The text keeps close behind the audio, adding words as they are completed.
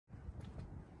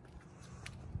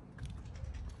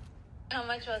How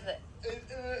much was it?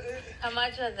 How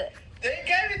much was it? They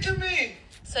gave it to me.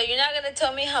 So you're not gonna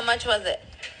tell me how much was it?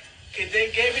 Okay,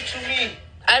 they gave it to me.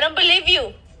 I don't believe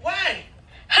you. Why?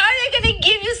 How are they gonna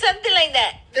give you something like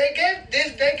that? They gave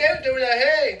this. They gave it to me. Like,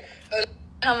 hey.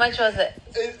 How much was it?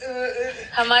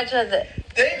 How much was it?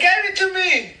 They gave it to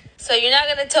me. So you're not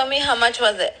gonna tell me how much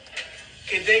was it?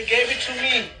 Okay, they gave it to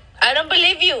me. I don't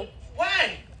believe you.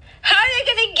 Why? How are they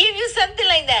gonna give you something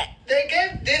like that? They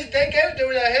gave this. They gave it to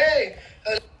me. Like, hey.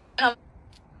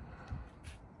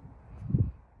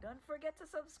 Don't forget to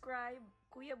subscribe.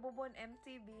 Kuya Bobon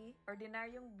MTV,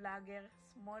 Ordinaryong Vlogger,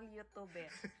 Small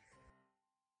YouTuber.